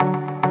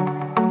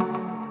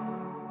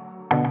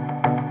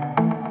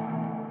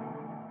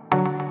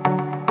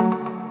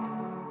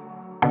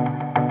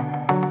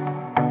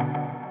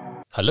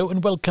Hello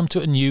and welcome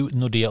to a new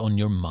Nordea on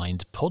Your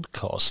Mind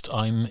podcast.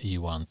 I'm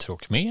Johan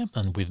Tråkme,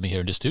 and with me here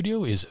in the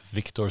studio is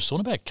Viktor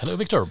Sonnebeck. Hello,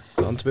 Viktor.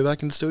 Fun to be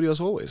back in the studio as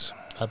always.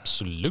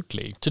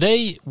 Absolutely.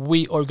 Today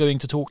we are going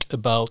to talk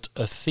about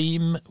a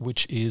theme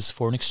which is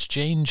foreign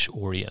exchange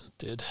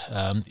oriented.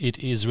 It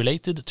is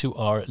related to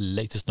our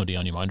latest Nordea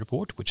on Your Mind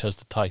report, which has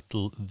the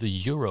title The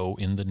Euro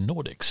in the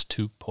Nordics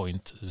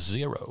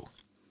 2.0.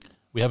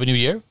 We have a new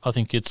year. I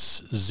think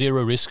it's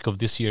zero risk of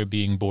this year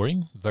being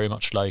boring, very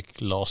much like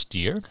last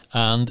year.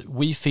 And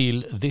we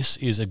feel this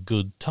is a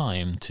good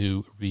time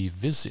to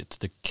revisit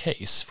the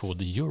case for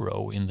the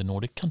euro in the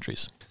Nordic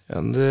countries.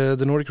 And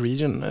the Nordic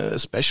region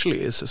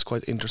especially is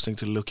quite interesting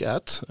to look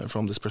at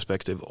from this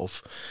perspective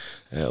of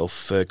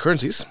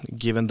currencies,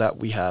 given that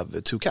we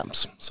have two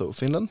camps. So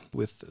Finland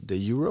with the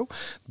euro,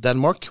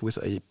 Denmark with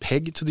a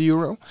peg to the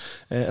euro,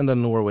 and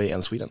then Norway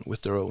and Sweden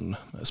with their own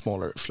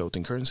smaller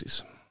floating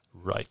currencies.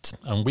 Right,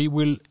 and we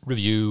will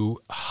review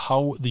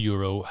how the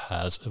euro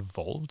has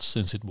evolved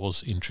since it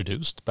was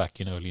introduced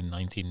back in early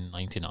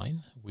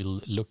 1999.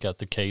 We'll look at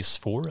the case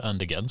for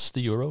and against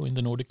the euro in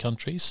the Nordic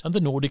countries and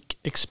the Nordic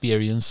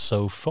experience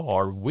so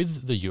far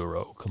with the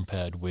euro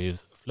compared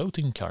with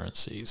floating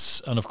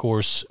currencies, and of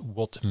course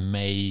what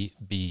may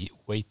be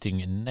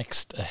waiting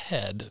next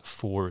ahead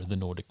for the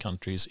Nordic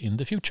countries in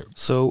the future.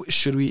 So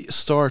should we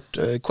start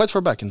quite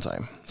far back in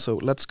time? So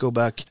let's go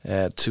back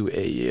to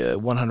a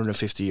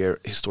 150-year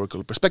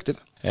historical perspective.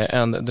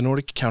 And the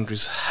Nordic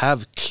countries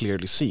have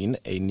clearly seen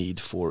a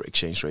need for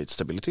exchange rate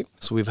stability.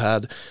 So we've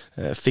had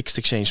fixed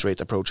exchange rate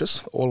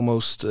approaches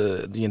almost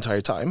the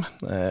entire time.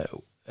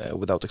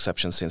 Without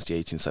exception since the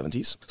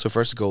 1870s. So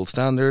first the gold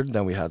standard,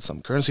 then we had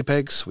some currency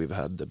pegs, we've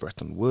had the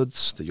Bretton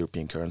Woods, the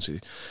European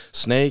currency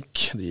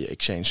snake, the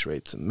exchange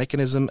rate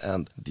mechanism,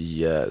 and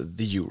the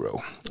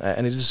euro.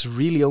 And it is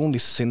really only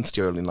since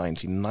the early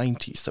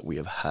 1990s that we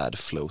have had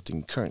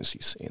floating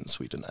currencies in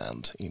Sweden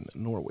and in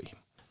Norway.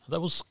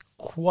 That was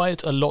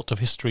quite a lot of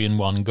history in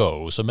one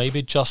go, so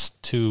maybe just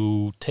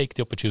to take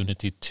the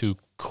opportunity to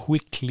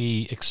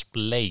quickly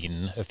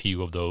explain a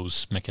few of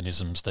those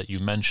mechanisms that you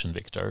mentioned,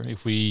 Victor.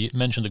 If we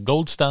mention the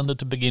gold standard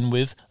to begin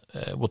with,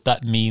 what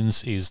that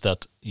means is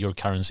that your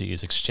currency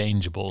is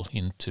exchangeable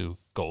into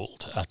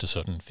gold at a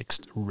certain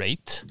fixed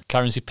rate.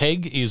 Currency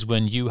peg is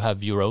when you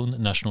have your own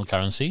national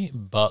currency,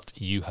 but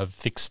you have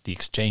fixed the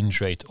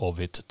exchange rate of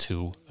it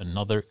to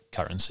another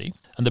currency.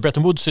 And the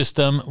Bretton Woods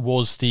system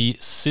was the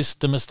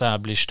system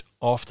established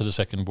after the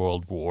Second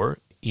World War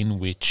in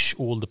which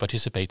all the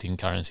participating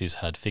currencies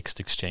had fixed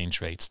exchange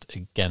rates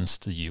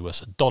against the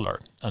US dollar.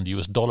 And the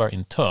US dollar,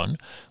 in turn,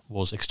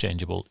 was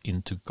exchangeable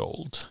into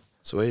gold.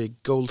 So a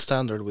gold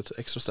standard with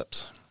extra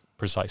steps.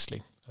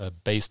 Precisely,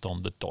 based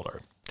on the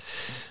dollar.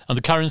 And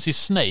the currency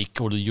snake,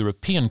 or the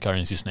European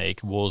currency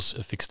snake, was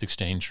a fixed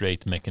exchange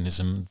rate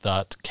mechanism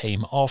that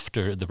came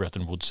after the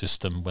Bretton Woods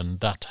system when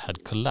that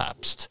had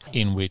collapsed,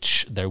 in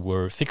which there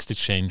were fixed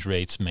exchange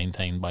rates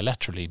maintained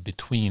bilaterally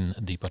between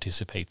the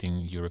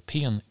participating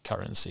European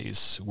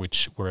currencies,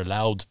 which were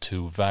allowed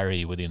to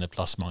vary within a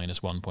plus minus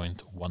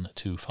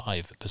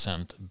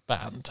 1.125%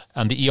 band.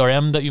 And the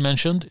ERM that you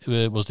mentioned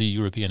was the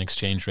European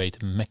exchange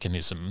rate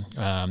mechanism,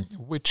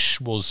 which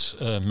was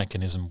a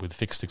mechanism with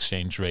fixed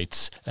exchange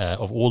rates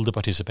of all the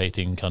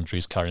participating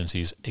countries'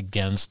 currencies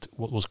against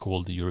what was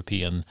called the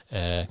European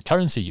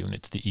Currency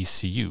Unit, the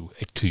ECU,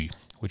 ECU,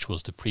 which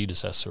was the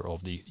predecessor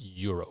of the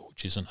euro,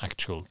 which is an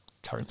actual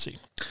currency.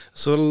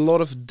 So a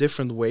lot of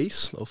different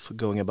ways of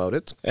going about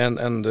it, and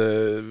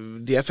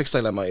the FX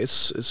dilemma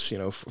is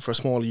for a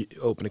small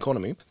open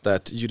economy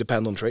that you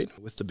depend on trade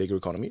with the bigger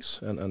economies,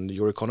 and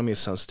your economy is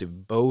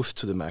sensitive both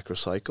to the macro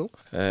cycle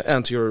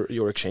and to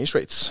your exchange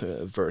rates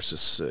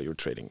versus your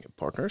trading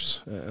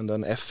partners, and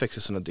then FX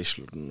is an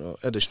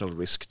additional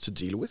risk to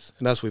deal with.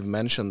 And as we've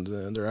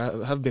mentioned, there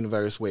have been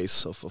various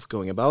ways of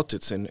going about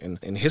it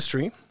in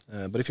history.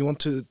 But if you want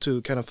to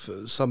kind of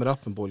sum it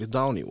up and boil it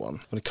down,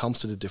 Johan, when it comes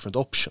to the different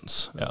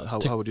options,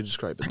 how would you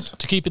describe it?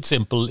 To keep it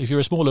simple, if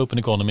you're a small open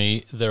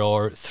economy, there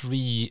are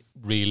three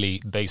really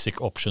basic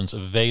options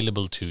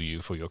available to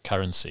you for your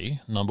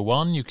currency. Number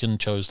one, you can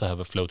choose to have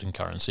a floating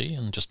currency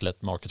and just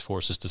let market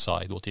forces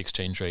decide what the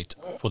exchange rate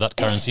for that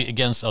currency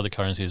against other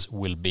currencies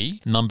will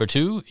be. Number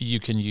two, you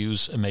can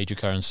use a major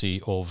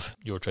currency of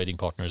your trading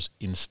partners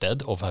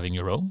instead of having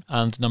your own.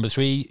 And number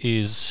three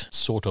is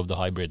sort of the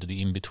hybrid,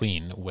 the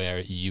in-between, where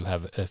you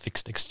have a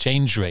fixed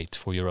exchange rate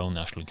for your own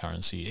national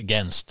currency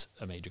against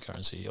a major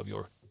currency of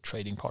your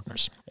trading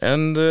partners.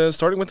 And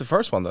starting with the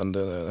first one, then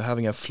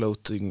having a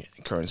floating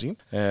currency,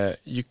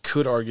 you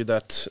could argue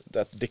that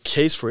the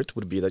case for it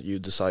would be that you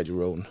decide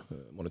your own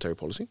monetary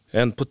policy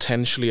and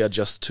potentially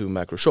adjust to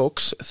macro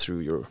shocks through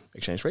your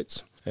exchange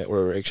rates.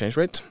 Or exchange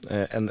rate,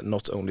 and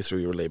not only through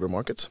your labor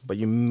market, but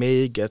you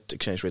may get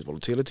exchange rate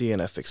volatility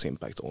and FX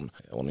impact on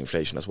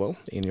inflation as well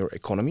in your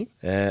economy.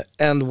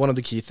 And one of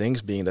the key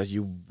things being that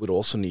you would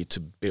also need to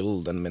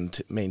build and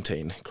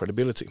maintain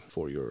credibility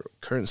for your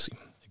currency.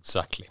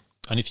 Exactly.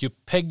 And if you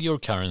peg your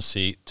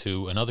currency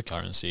to another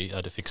currency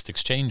at a fixed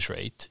exchange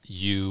rate,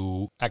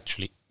 you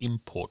actually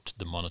import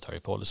the monetary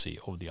policy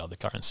of the other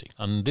currency.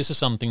 And this is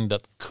something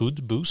that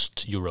could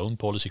boost your own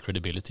policy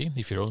credibility.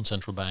 If your own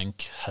central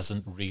bank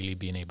hasn't really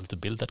been able to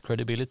build that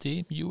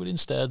credibility, you will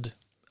instead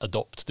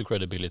adopt the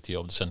credibility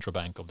of the central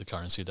bank of the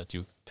currency that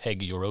you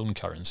peg your own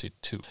currency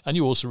to. And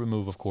you also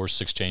remove, of course,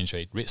 exchange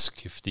rate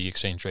risk if the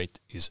exchange rate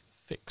is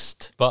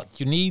fixed. But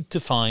you need to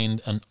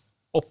find an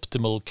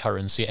optimal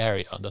currency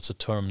area. That's a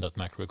term that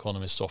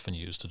macroeconomists often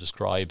use to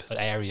describe an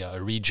area,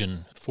 a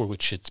region for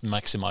which it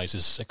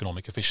maximizes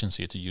economic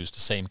efficiency to use the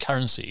same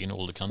currency in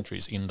all the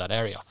countries in that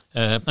area.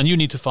 And you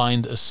need to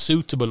find a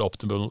suitable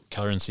optimal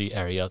currency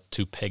area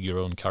to peg your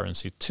own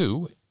currency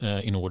to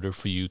in order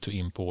for you to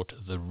import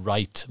the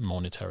right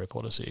monetary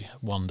policy,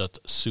 one that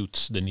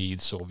suits the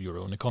needs of your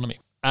own economy.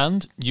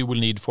 And you will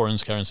need foreign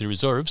currency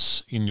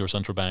reserves in your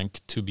central bank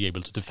to be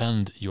able to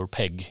defend your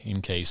peg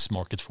in case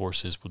market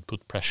forces would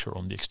put pressure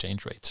on the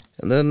exchange rate.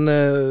 And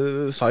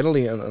then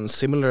finally, and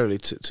similarly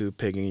to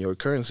pegging your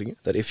currency,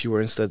 that if you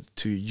were instead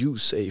to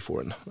use a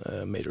foreign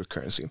major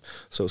currency,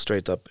 so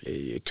straight up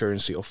a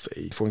currency of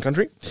a foreign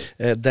country,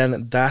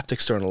 then that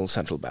external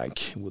central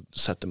bank would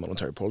set the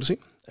monetary policy.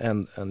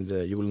 And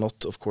you will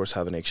not, of course,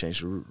 have an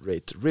exchange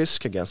rate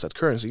risk against that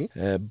currency.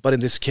 But in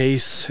this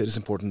case, it is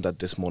important that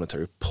this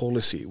monetary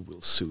policy will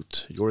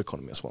suit your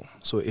economy as well.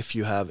 So if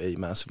you have a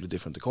massively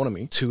different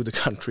economy to the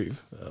country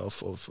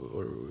of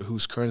or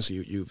whose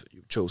currency you've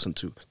chosen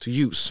to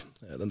use,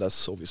 then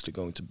that's obviously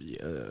going to be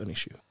an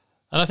issue.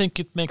 And I think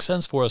it makes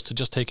sense for us to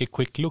just take a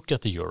quick look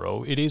at the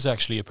euro. It is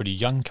actually a pretty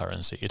young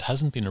currency. It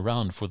hasn't been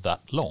around for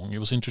that long. It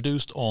was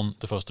introduced on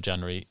the 1st of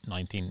January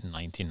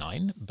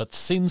 1999, but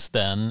since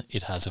then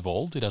it has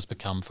evolved, it has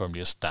become firmly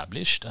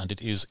established, and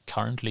it is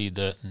currently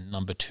the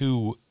number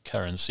 2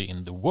 currency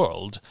in the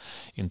world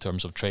in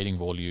terms of trading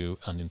volume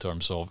and in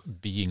terms of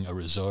being a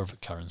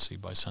reserve currency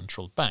by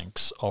central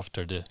banks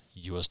after the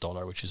US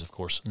dollar, which is of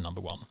course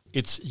number 1.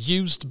 It's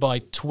used by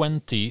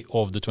 20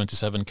 of the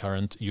 27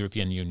 current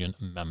European Union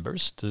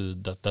members.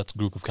 That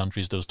group of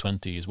countries, those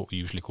 20, is what we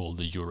usually call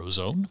the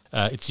Eurozone.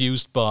 It's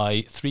used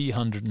by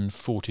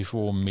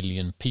 344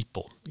 million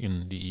people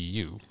in the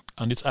EU.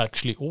 And it's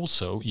actually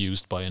also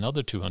used by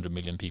another 200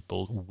 million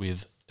people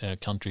with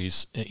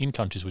countries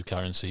with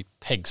currency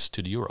pegs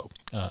to the euro.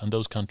 And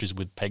those countries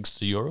with pegs to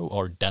the euro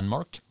are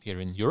Denmark, here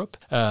in Europe,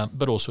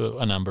 but also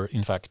a number,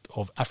 in fact,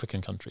 of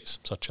African countries,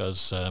 such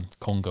as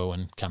Congo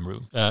and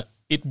Cameroon.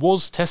 It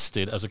was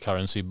tested as a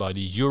currency by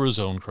the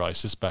Eurozone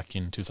crisis back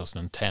in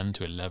 2010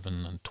 to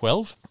 11 and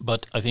 12,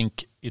 but I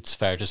think it's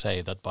fair to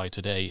say that by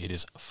today it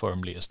is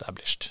firmly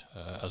established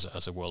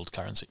as a world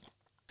currency.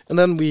 And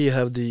then we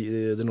have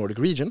the Nordic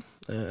region,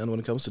 and when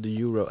it comes to the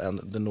euro and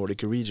the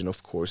Nordic region,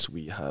 of course,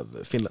 we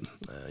have Finland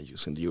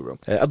using the euro,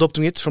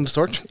 adopting it from the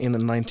start in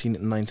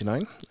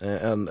 1999,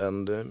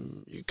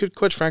 and you could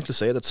quite frankly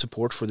say that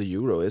support for the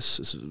euro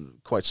is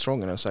quite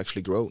strong and has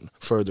actually grown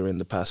further in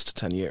the past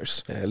 10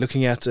 years.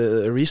 Looking at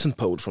a recent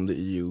poll from the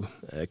EU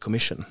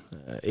Commission,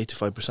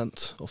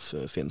 85% of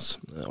Finns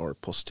are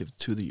positive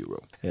to the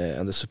euro,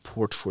 and the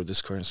support for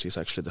this currency is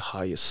actually the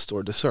highest,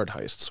 or the third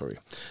highest,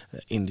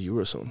 in the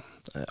Eurozone,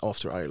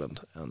 after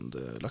Ireland and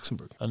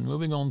Luxembourg. And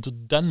moving on to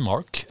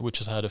Denmark, which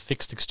has had a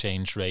fixed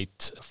exchange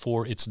rate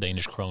for its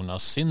Danish krona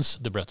since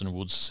the Bretton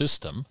Woods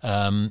system.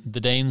 The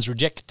Danes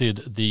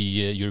rejected the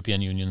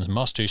European Union's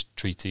Maastricht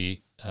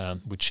Treaty,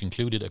 which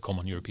included a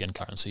common European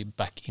currency,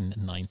 back in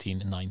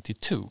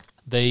 1992.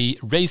 They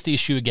raised the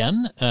issue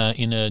again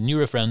in a new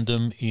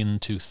referendum in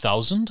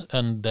 2000,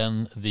 and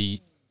then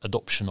the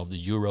adoption of the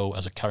euro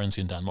as a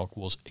currency in Denmark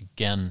was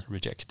again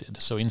rejected.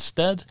 So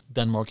instead,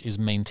 Denmark is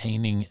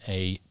maintaining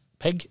a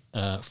peg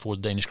for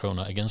the Danish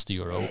krona against the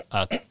euro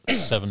at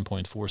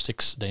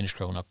 7.46 Danish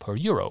krona per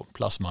euro,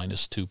 plus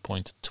minus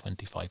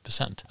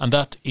 2.25%. And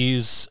that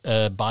is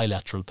a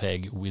bilateral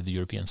peg with the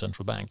European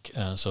Central Bank,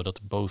 so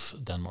that both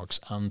Denmark's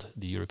and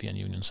the European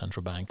Union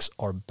central banks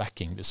are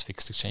backing this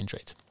fixed exchange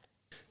rate.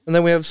 And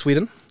then we have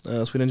Sweden.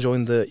 Sweden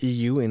joined the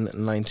EU in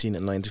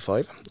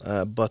 1995,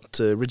 but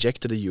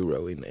rejected the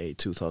euro in a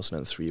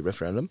 2003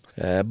 referendum.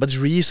 But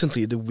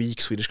recently, the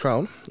weak Swedish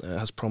crown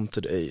has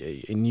prompted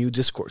a new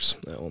discourse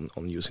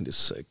on using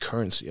this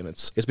currency, and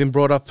it's been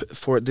brought up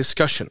for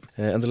discussion.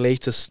 And the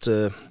latest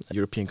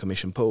European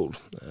Commission poll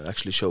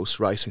actually shows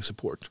rising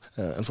support.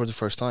 And for the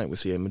first time, we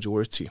see a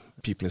majority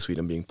of people in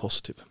Sweden being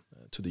positive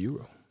to the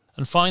euro.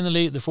 And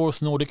finally, the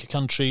fourth Nordic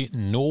country,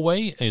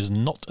 Norway, is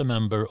not a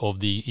member of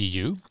the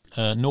EU.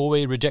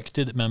 Norway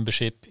rejected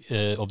membership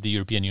of the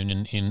European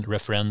Union in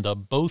referenda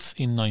both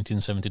in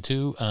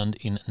 1972 and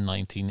in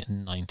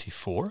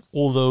 1994.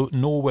 Although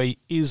Norway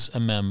is a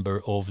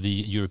member of the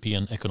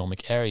European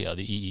Economic Area,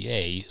 the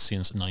EEA,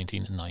 since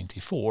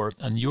 1994,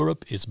 and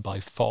Europe is by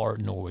far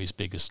Norway's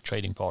biggest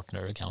trading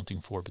partner,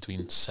 accounting for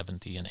between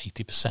 70 and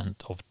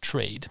 80% of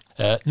trade.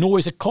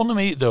 Norway's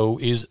economy, though,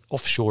 is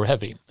offshore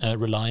heavy,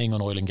 relying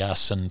on oil and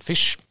gas and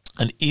fish,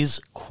 and is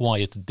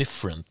quite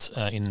different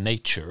in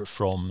nature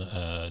from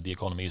the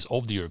economies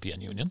of the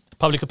European Union.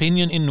 Public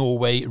opinion in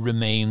Norway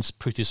remains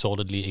pretty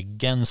solidly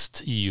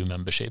against EU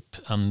membership,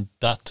 and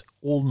that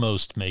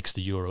almost makes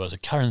the euro as a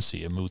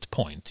currency a moot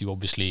point. You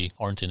obviously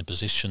aren't in a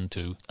position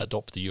to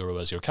adopt the euro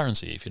as your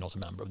currency if you're not a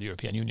member of the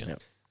European Union. Yeah.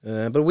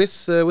 But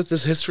with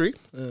this history,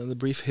 the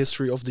brief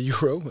history of the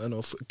euro and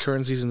of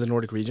currencies in the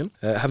Nordic region,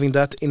 having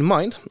that in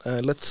mind,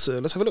 let's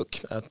have a look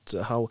at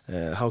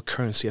how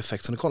currency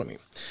affects an economy.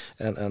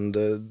 And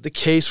the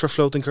case for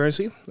floating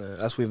currency,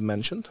 as we've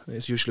mentioned,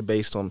 is usually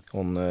based on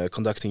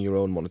conducting your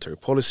own monetary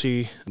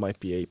policy. It might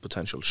be a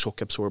potential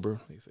shock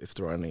absorber if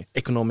there are any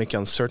economic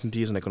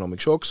uncertainties and economic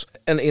shocks.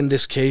 And in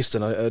this case,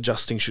 then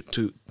adjusting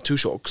to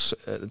shocks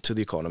to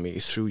the economy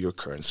through your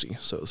currency,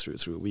 so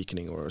through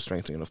weakening or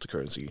strengthening of the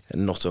currency,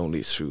 and not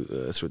only through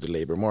the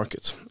labor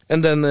market.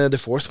 And then the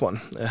fourth one,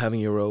 having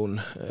your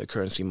own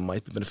currency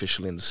might be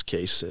beneficial in this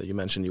case. You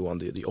mentioned you want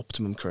the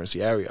optimum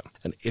currency area,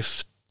 and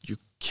if you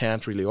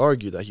can't really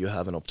argue that you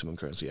have an optimum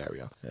currency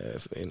area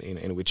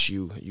in which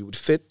you would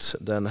fit,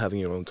 then having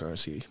your own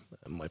currency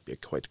might be a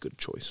quite good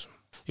choice.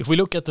 If we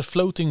look at the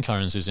floating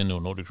currencies in the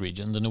Nordic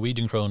region, the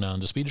Norwegian krona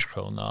and the Swedish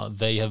krona,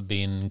 they have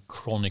been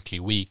chronically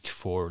weak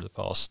for the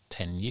past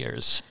 10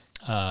 years.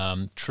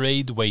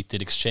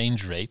 Trade-weighted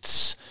exchange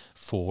rates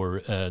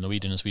for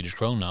Norwegian and Swedish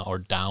krona are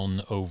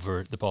down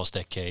over the past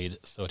decade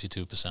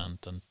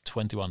 32% and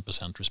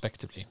 21%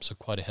 respectively, so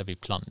quite a heavy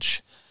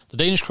plunge. The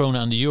Danish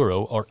krona and the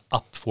euro are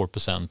up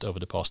 4% over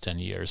the past 10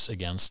 years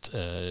against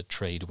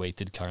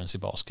trade-weighted currency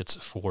baskets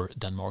for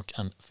Denmark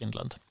and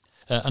Finland.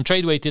 And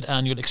trade-weighted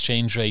annual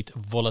exchange rate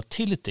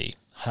volatility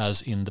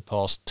has in the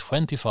past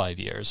 25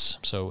 years,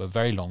 so a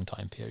very long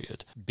time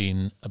period,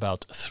 been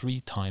about 3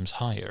 times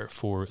higher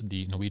for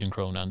the Norwegian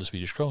krona and the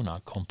Swedish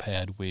krona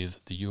compared with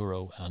the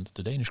euro and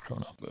the Danish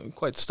krona.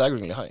 Quite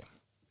staggeringly high.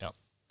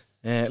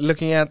 Yeah.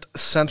 Looking at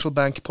central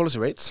bank policy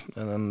rates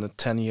and the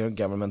 10-year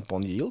government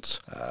bond yields,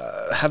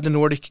 have the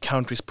Nordic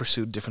countries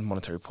pursued different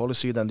monetary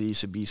policy than the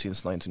ECB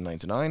since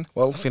 1999?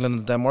 Well, Finland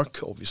and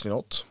Denmark, obviously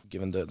not,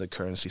 given the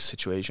currency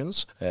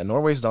situations.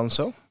 Norway has done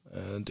so.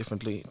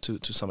 Differently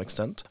to some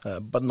extent,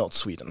 but not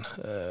Sweden,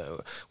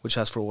 which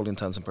has for all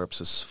intents and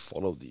purposes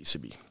followed the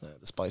ECB,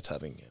 despite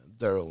having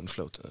their own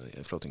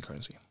floating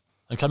currency.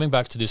 And coming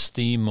back to this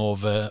theme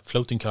of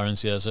floating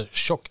currency as a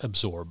shock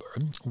absorber,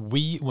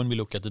 when we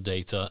look at the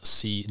data,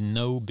 see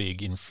no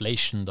big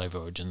inflation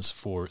divergence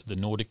for the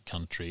Nordic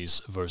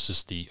countries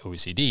versus the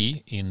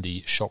OECD in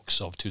the shocks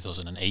of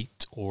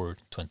 2008 or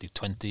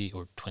 2020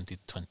 or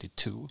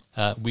 2022.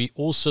 We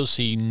also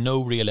see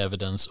no real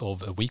evidence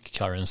of a weak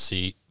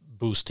currency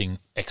boosting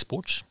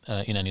exports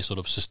in any sort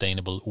of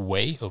sustainable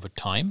way over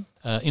time.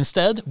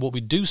 Instead, what we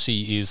do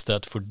see is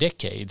that for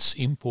decades,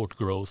 import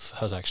growth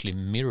has actually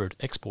mirrored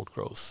export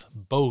growth.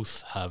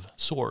 Both have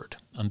soared,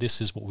 and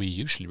this is what we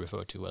usually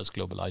refer to as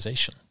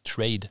globalization.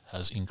 Trade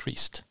has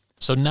increased.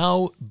 So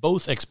now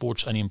both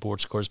exports and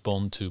imports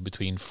correspond to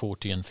between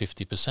 40 and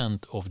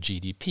 50% of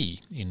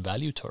GDP in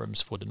value terms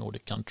for the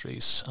Nordic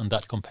countries, and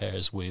that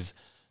compares with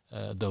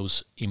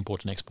those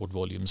import and export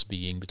volumes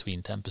being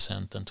between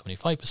 10% and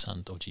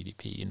 25% of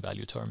GDP in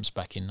value terms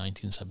back in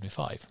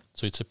 1975.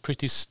 So it's a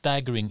pretty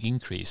staggering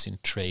increase in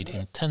trade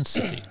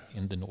intensity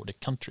in the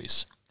Nordic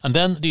countries. And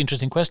then the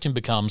interesting question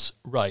becomes,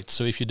 right,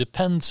 so if you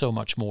depend so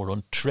much more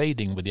on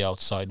trading with the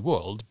outside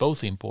world,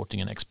 both importing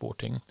and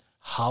exporting,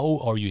 how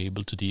are you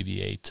able to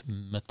deviate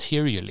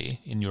materially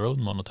in your own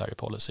monetary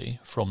policy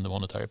from the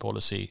monetary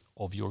policy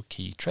of your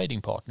key trading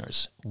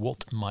partners?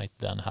 What might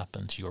then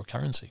happen to your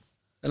currency?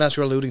 And as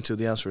you're alluding to,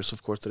 the answer is,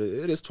 of course, that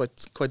it is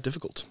quite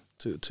difficult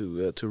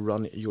to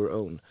run your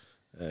own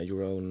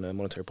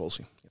monetary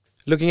policy.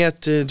 Looking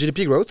at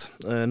GDP growth,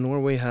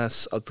 Norway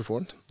has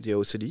outperformed the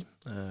OECD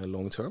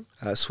long term.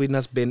 Sweden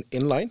has been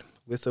in line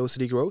with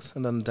OECD growth,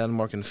 and then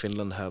Denmark and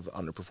Finland have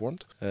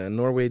underperformed.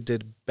 Norway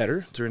did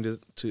better during the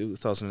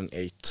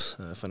 2008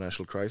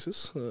 financial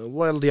crisis,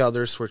 while the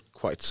others were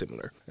quite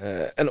similar.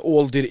 And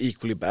all did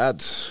equally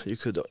bad, you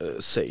could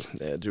say,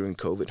 during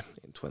COVID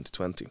in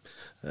 2020.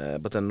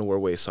 But then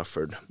Norway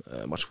suffered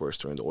much worse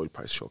during the oil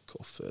price shock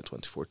of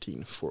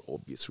 2014 for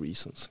obvious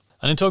reasons.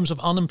 And in terms of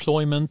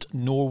unemployment,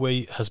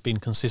 Norway has been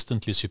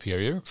consistently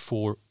superior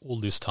for all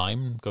this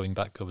time, going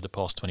back over the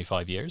past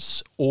 25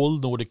 years. All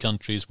Nordic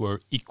countries were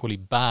equally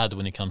bad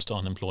when it comes to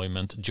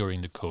unemployment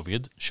during the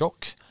COVID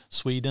shock.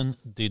 Sweden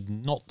did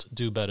not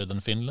do better than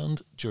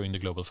Finland during the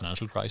global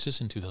financial crisis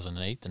in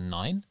 2008 and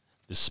 2009,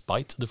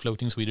 despite the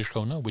floating Swedish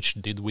krona, which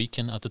did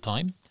weaken at the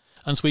time.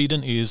 And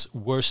Sweden is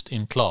worst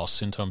in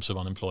class in terms of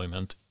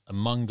unemployment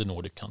among the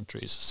Nordic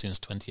countries since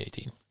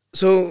 2018.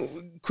 So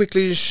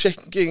quickly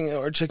checking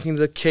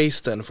the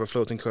case then for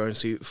floating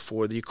currency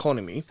for the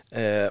economy.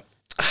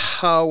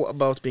 How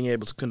about being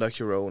able to conduct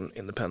your own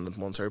independent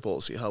monetary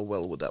policy? How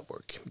well would that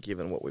work,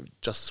 given what we've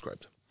just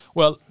described?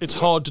 Well, it's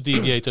hard to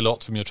deviate a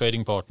lot from your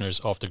trading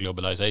partners after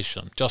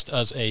globalization. Just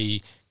as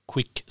a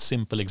quick,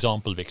 simple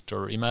example,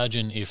 Victor.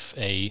 Imagine if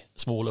a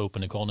small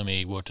open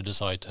economy were to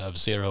decide to have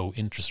 0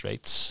 interest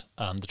rates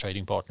and the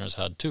trading partners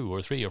had 2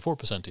 or 3 or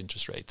 4%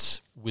 interest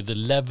rates. With the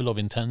level of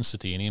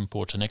intensity in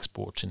imports and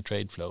exports in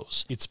trade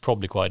flows, it's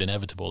probably quite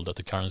inevitable that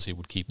the currency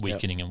would keep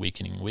weakening and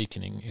weakening and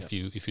weakening if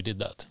you did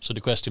that. So the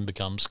question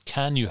becomes,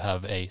 can you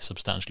have a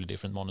substantially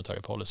different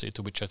monetary policy?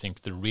 To which I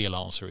think the real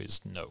answer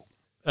is no.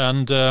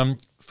 And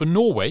for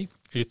Norway,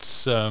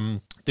 it's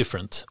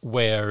different,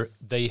 where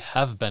they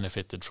have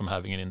benefited from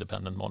having an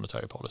independent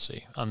monetary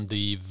policy. And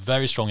the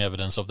very strong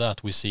evidence of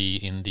that we see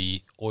in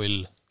the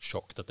oil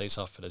shock that they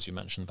suffered, as you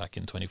mentioned, back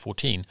in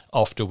 2014,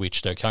 after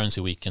which their currency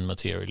weakened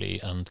materially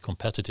and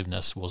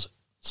competitiveness was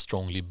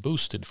strongly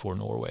boosted for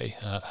Norway,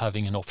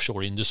 having an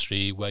offshore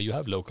industry where you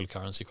have local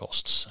currency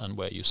costs and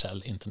where you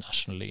sell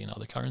internationally in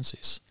other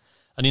currencies.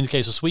 And in the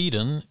case of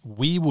Sweden,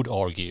 we would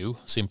argue,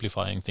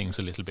 simplifying things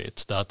a little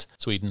bit, that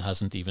Sweden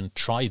hasn't even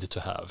tried to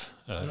have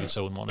its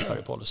own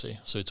monetary policy.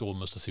 So it's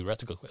almost a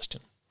theoretical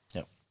question.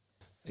 Yeah.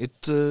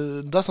 It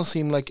doesn't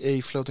seem like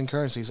a floating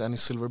currency is any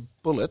silver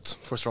bullet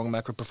for strong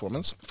macro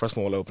performance for a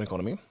small open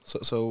economy.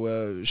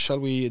 So shall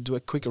we do a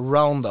quick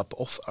roundup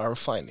of our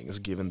findings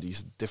given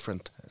these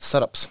different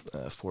setups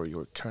for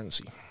your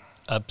currency?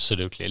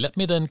 Absolutely. Let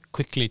me then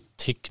quickly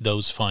tick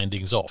those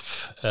findings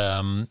off.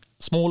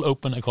 Small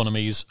open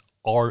economies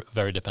are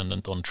very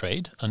dependent on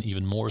trade, and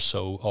even more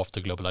so after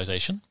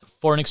globalization.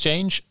 Foreign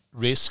exchange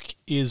risk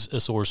is a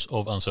source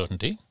of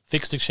uncertainty.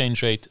 Fixed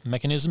exchange rate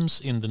mechanisms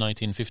in the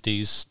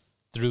 1950s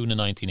through the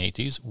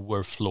 1980s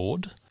were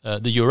flawed.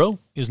 The euro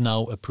is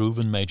now a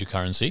proven major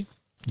currency.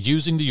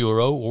 Using the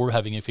euro or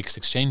having a fixed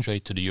exchange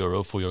rate to the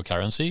euro for your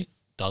currency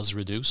does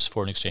reduce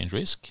foreign exchange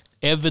risk.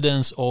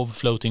 Evidence of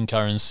floating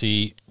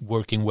currency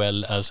working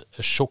well as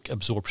a shock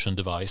absorption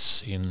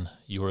device in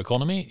your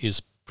economy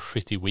is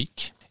pretty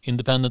weak.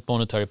 Independent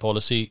monetary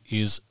policy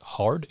is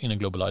hard in a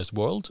globalized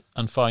world.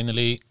 And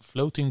finally,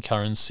 floating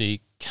currency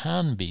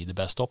can be the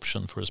best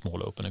option for a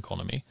small open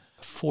economy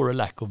for a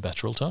lack of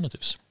better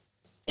alternatives.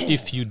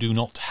 If you do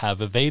not have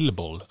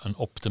available an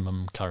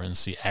optimum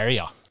currency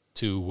area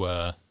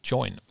to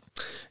join.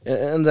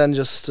 And then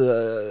just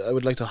I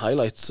would like to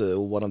highlight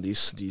one of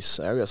these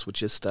areas,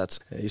 which is that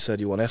you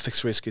said you want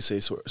FX risk is a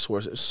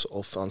source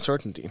of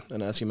uncertainty.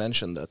 And as you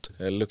mentioned that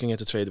looking at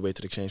the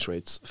trade-weighted exchange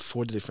rates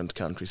for the different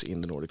countries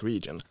in the Nordic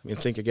region, I mean,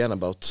 think again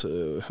about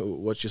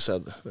what you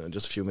said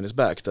just a few minutes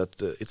back, that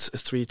it's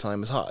 3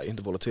 times high in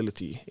the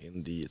volatility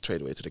in the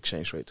trade-weighted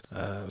exchange rate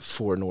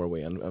for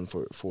Norway and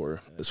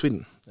for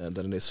Sweden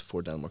than it is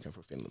for Denmark and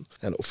for Finland.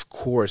 And of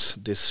course,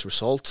 this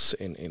results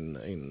in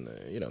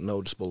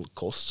noticeable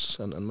costs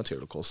and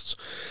material costs,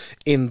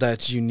 in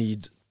that you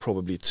need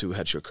probably to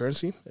hedge your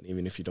currency, and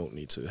even if you don't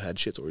need to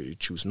hedge it or you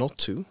choose not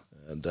to,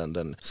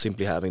 then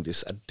simply having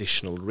this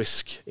additional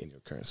risk in your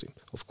currency,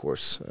 of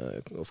course,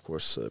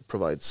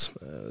 provides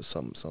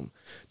some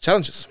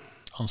challenges.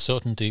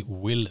 Uncertainty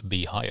will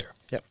be higher.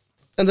 Yeah,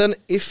 and then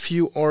if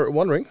you are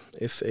wondering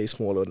if a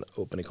small and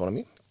open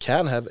economy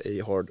can have a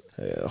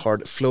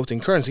hard floating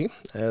currency,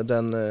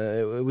 then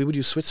we would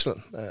use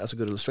Switzerland as a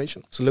good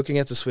illustration. So looking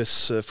at the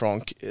Swiss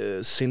franc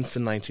since the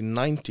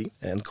 1990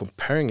 and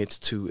comparing it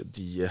to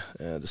the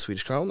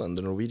Swedish crown and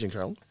the Norwegian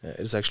crown, it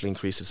has actually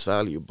increased its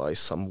value by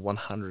some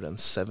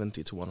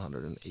 170 to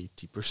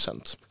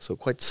 180%. So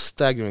quite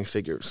staggering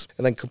figures.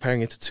 And then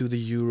comparing it to the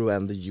euro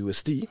and the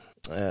USD,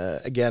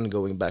 again,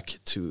 going back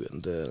to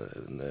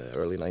the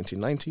early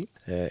 1990,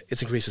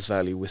 it's increased its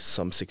value with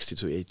some 60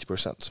 to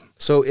 80%.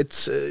 So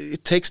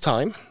it takes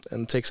time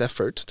and takes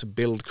effort to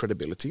build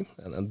credibility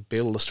and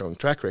build a strong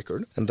track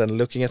record. And then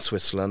looking at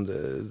Switzerland,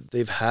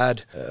 they've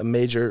had a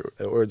major,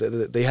 or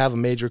they have a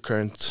major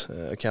current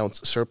account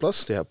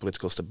surplus. They have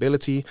political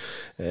stability,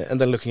 and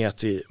then looking at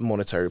the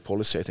monetary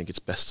policy, I think it's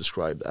best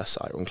described as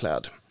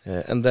ironclad.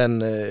 And then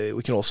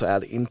we can also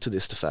add into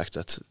this the fact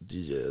that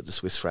the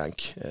Swiss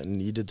franc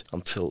needed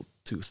until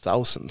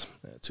 2000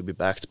 to be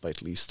backed by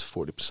at least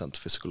 40%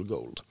 physical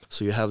gold.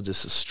 So you have this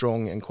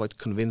strong and quite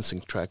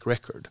convincing track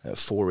record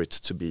for it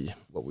to be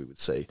what we would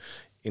say,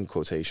 in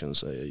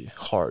quotations, a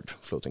hard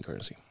floating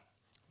currency.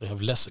 They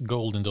have less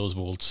gold in those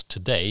vaults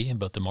today,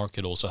 but the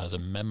market also has a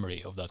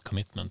memory of that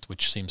commitment,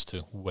 which seems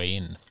to weigh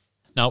in.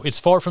 Now, it's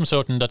far from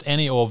certain that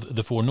any of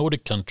the 4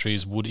 Nordic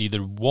countries would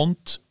either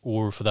want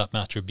or, for that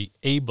matter, be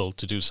able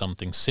to do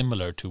something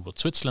similar to what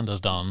Switzerland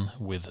has done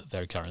with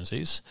their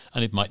currencies.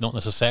 And it might not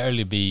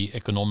necessarily be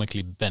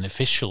economically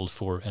beneficial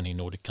for any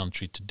Nordic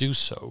country to do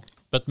so.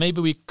 But maybe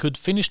we could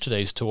finish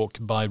today's talk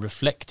by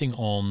reflecting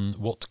on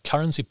what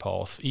currency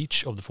path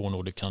each of the 4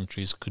 Nordic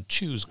countries could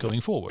choose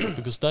going forward,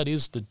 because that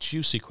is the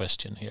juicy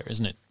question here,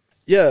 isn't it?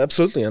 Yeah,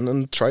 absolutely,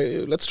 and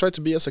let's try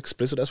to be as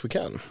explicit as we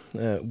can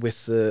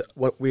with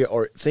what we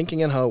are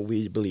thinking and how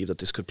we believe that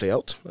this could play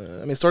out.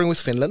 Starting with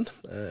Finland,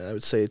 I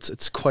would say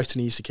it's quite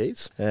an easy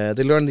case.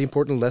 They learned the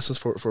important lessons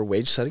for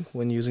wage setting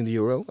when using the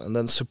euro, and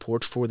then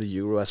support for the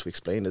euro, as we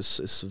explained,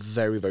 is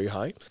very, very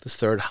high, the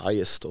third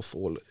highest of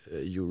all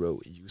euro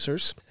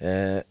users.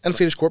 And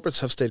Finnish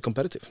corporates have stayed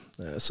competitive.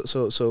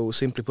 So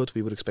simply put,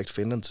 we would expect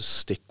Finland to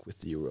stick with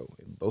the euro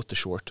in both the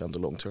short and the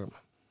long term.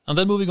 And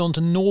then moving on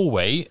to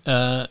Norway,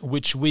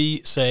 which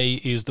we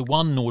say is the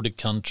one Nordic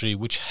country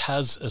which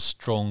has a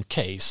strong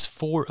case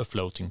for a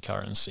floating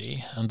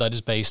currency, and that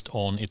is based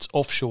on its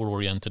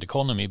offshore-oriented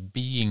economy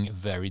being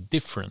very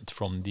different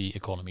from the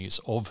economies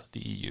of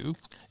the EU.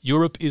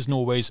 Europe is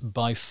Norway's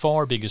by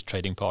far biggest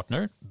trading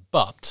partner,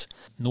 but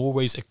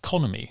Norway's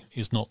economy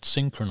is not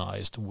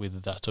synchronized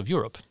with that of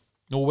Europe.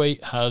 Norway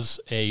has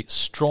a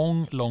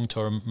strong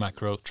long-term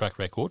macro track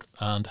record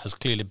and has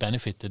clearly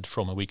benefited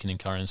from a weakening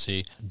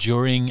currency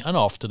during and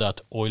after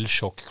that oil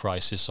shock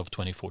crisis of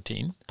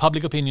 2014.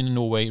 Public opinion in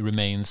Norway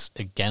remains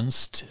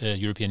against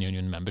European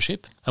Union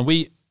membership, and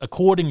we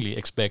accordingly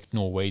expect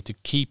Norway to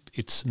keep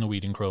its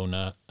Norwegian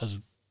krona as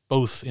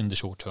both in the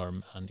short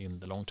term and in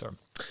the long term.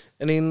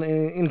 And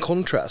in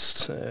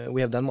contrast,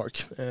 we have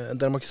Denmark.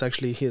 Denmark is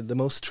actually the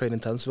most trade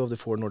intensive of the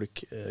four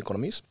Nordic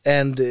economies.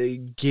 And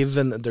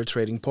given their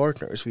trading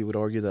partners, we would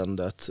argue then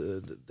that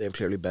they have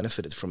clearly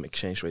benefited from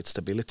exchange rate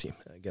stability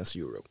against the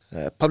euro.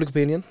 Public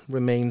opinion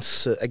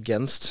remains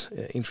against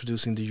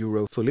introducing the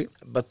euro fully,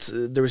 but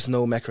there is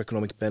no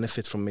macroeconomic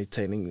benefit from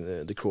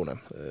maintaining the krona.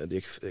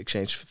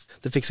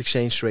 The fixed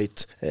exchange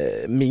rate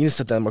means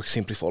that Denmark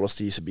simply follows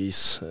the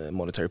ECB's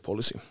monetary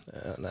policy.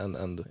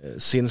 And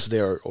since they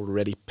are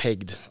already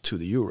pegged to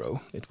the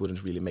euro, it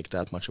wouldn't really make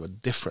that much of a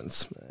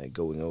difference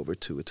going over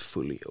to it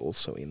fully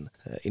also in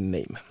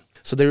name.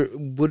 So there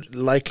would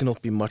likely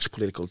not be much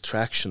political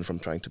traction from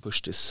trying to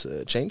push this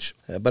change.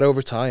 But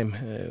over time,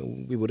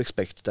 we would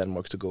expect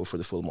Denmark to go for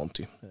the full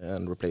Monty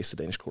and replace the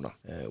Danish krona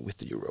with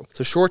the euro.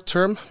 So short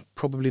term,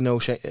 probably no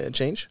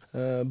change,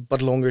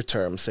 but longer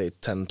term, say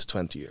 10 to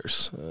 20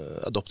 years,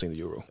 adopting the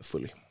euro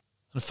fully.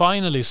 And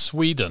finally,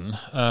 Sweden.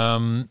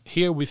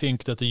 Here we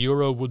think that the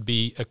euro would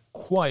be a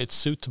quite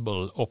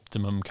suitable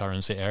optimum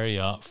currency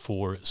area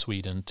for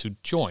Sweden to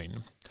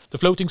join. The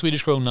floating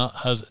Swedish krona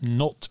has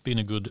not been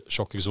a good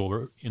shock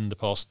absorber in the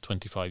past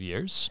 25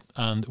 years,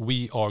 and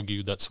we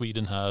argue that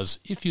Sweden has,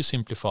 if you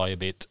simplify a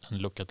bit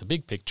and look at the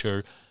big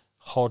picture,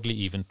 hardly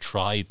even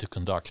tried to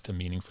conduct a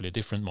meaningfully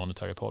different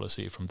monetary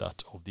policy from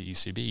that of the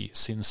ECB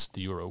since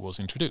the euro was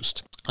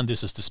introduced. And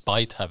this is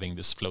despite having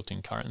this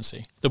floating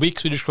currency. The weak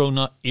Swedish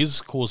krona is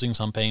causing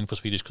some pain for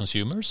Swedish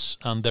consumers,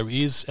 and there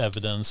is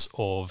evidence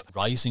of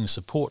rising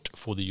support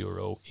for the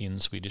euro in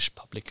Swedish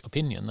public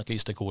opinion, at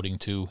least according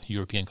to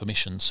European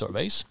Commission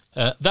surveys.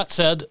 That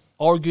said,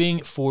 arguing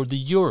for the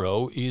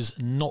euro is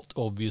not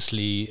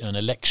obviously an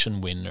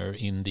election winner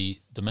in the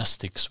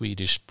domestic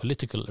Swedish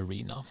political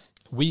arena.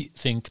 We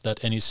think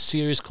that any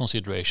serious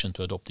consideration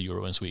to adopt the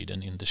euro in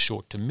Sweden in the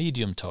short to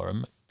medium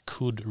term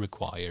could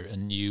require a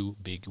new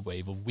big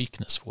wave of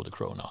weakness for the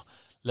krona.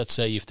 Let's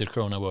say if the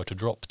krona were to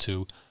drop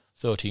to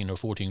 13 or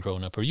 14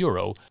 krona per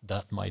euro,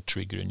 that might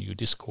trigger a new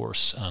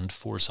discourse and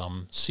for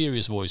some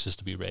serious voices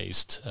to be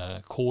raised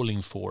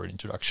calling for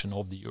introduction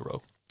of the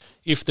euro.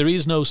 If there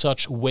is no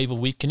such wave of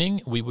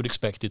weakening, we would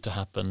expect it to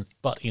happen,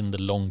 but in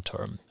the long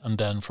term, and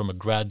then from a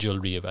gradual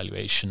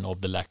re-evaluation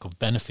of the lack of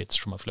benefits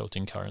from a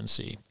floating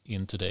currency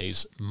in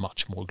today's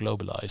much more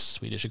globalized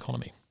Swedish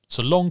economy.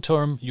 So long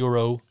term,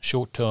 euro,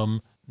 short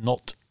term,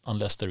 not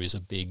unless there is a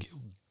big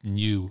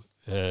new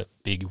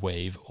big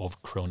wave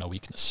of krona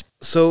weakness.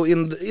 So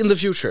in the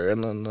future,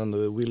 and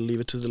we'll leave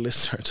it to the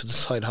listener to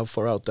decide how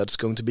far out that's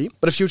going to be,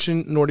 but a future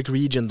Nordic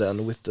region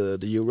then with the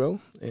euro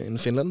in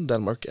Finland,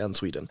 Denmark and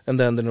Sweden, and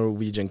then the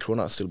Norwegian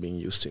krona still being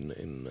used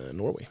in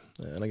Norway.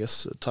 And I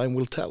guess time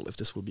will tell if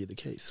this will be the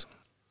case.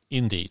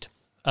 Indeed.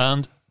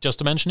 And just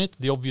to mention it,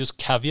 the obvious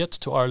caveat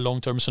to our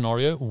long-term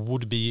scenario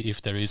would be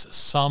if there is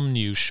some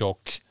new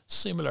shock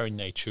similar in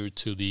nature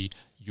to the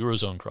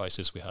Eurozone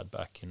crisis we had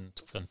back in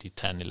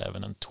 2010,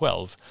 11 and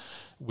 12,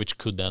 which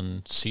could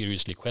then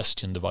seriously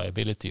question the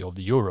viability of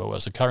the euro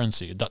as a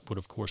currency. That would,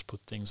 of course,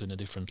 put things in a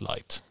different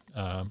light.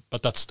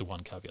 But that's the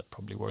one caveat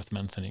probably worth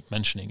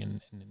mentioning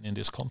in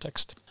this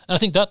context. And I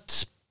think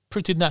that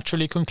pretty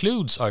naturally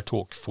concludes our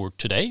talk for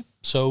today.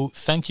 So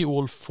thank you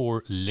all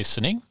for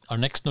listening. Our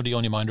next Nordea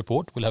on Your Mind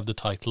report will have the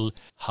title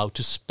How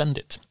to Spend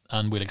It,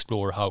 and we'll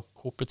explore how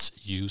corporates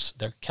use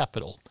their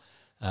capital.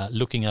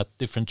 Looking at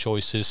different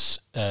choices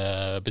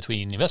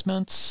between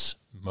investments,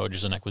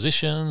 mergers and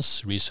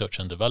acquisitions, research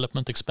and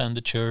development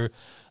expenditure,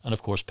 and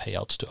of course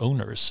payouts to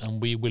owners.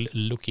 And we will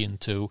look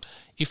into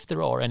if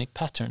there are any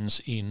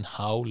patterns in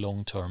how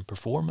long-term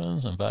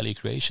performance and value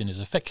creation is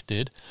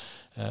affected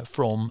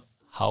from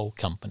how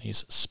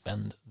companies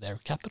spend their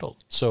capital.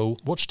 So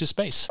watch this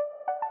space.